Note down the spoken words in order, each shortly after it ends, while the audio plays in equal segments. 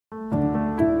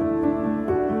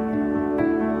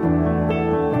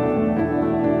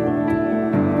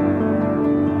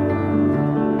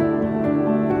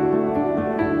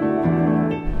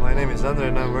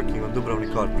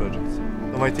Dubrovnik art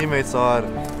project. My teammates are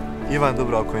Ivan,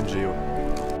 Dubravko and Gio.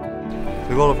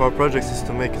 The goal of our project is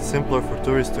to make it simpler for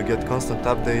tourists to get constant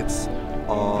updates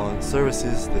on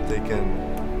services that they can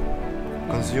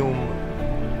consume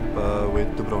with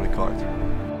Dubrovnik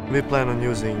art. We plan on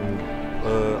using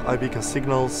iBeacon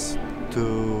signals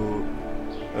to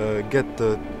get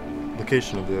the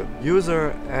location of the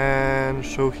user and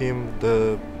show him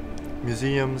the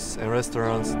museums and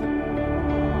restaurants.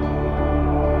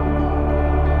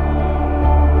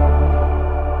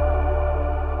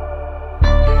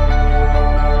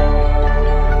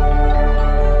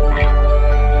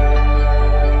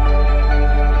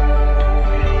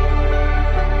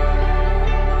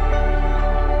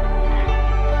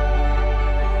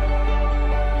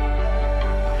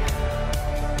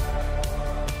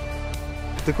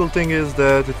 The cool thing is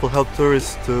that it will help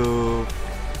tourists to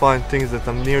find things that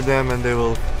are near them, and they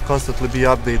will constantly be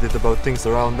updated about things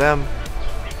around them.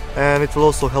 And it will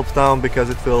also help town because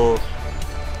it will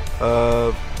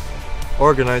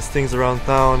organize things around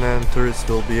town, and tourists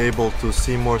will be able to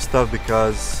see more stuff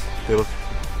because they will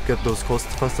get those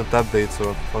constant updates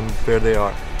on where they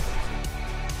are.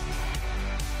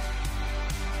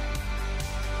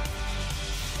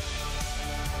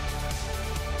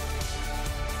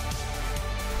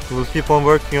 We'll keep on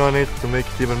working on it to make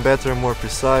it even better, more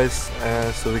precise,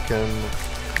 so we can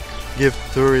give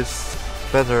tourists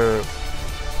better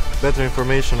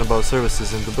information about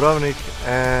services in Dubrovnik,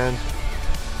 and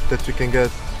that we can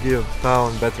give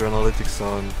town better analytics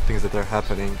on things that are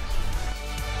happening.